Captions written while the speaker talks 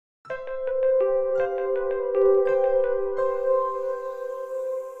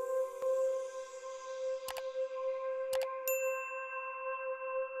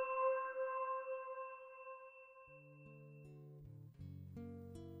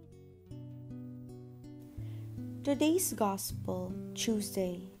Today's Gospel,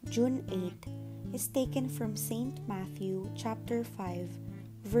 Tuesday, June 8, is taken from St. Matthew chapter 5,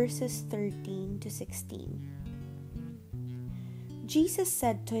 verses 13 to 16. Jesus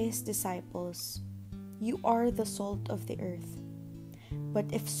said to his disciples, "You are the salt of the earth. But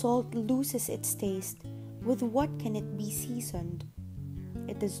if salt loses its taste, with what can it be seasoned?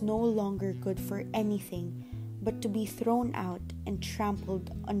 It is no longer good for anything but to be thrown out and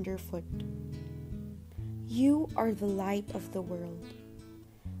trampled underfoot. You are the light of the world.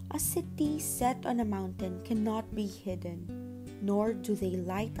 A city set on a mountain cannot be hidden, nor do they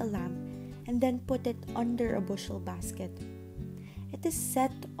light a lamp and then put it under a bushel basket. It is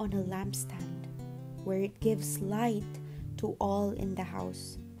set on a lampstand, where it gives light to all in the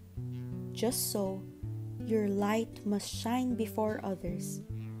house. Just so, your light must shine before others,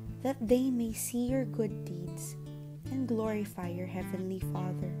 that they may see your good deeds and glorify your heavenly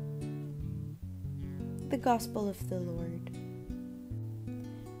Father." The Gospel of the Lord.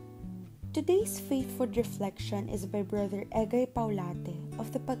 Today's faithful reflection is by Brother Egay Paulate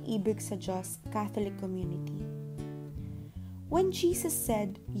of the Pag-ibig sa Diyos Catholic Community. When Jesus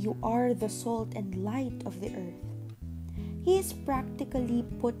said, "You are the salt and light of the earth," He is practically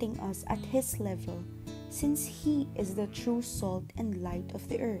putting us at His level, since He is the true salt and light of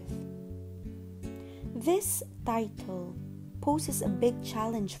the earth. This title poses a big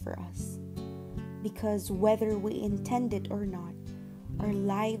challenge for us, because whether we intend it or not, our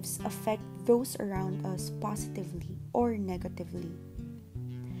lives affect those around us positively or negatively.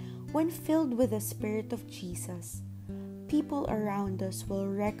 When filled with the Spirit of Jesus, people around us will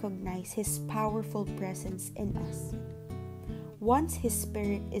recognize His powerful presence in us. Once His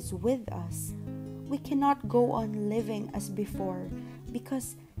Spirit is with us, we cannot go on living as before,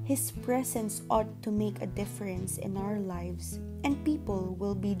 because His presence ought to make a difference in our lives, and people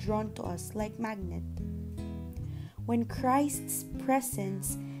will be drawn to us like magnet. When Christ's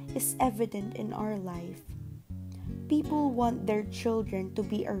presence is evident in our life, people want their children to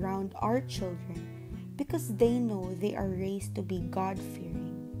be around our children because they know they are raised to be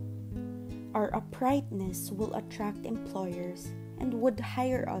God-fearing. Our uprightness will attract employers and would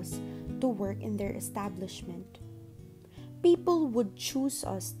hire us to work in their establishment. People would choose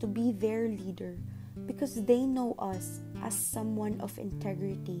us to be their leader because they know us as someone of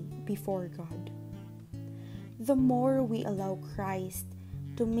integrity before God. The more we allow Christ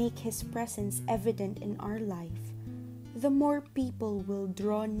to make His presence evident in our life, the more people will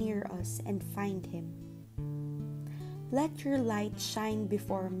draw near us and find Him. Let your light shine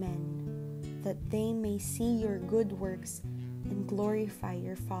before men, that they may see your good works and glorify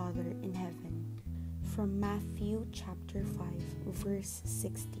your Father in heaven. From Matthew chapter 5, verse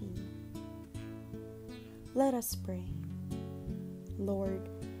 16. Let us pray. Lord,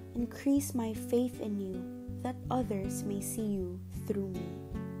 increase my faith in You, that others may see You through me.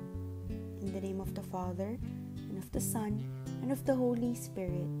 In the name of the Father, and of the Son, and of the Holy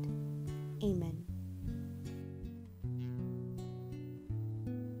Spirit. Amen.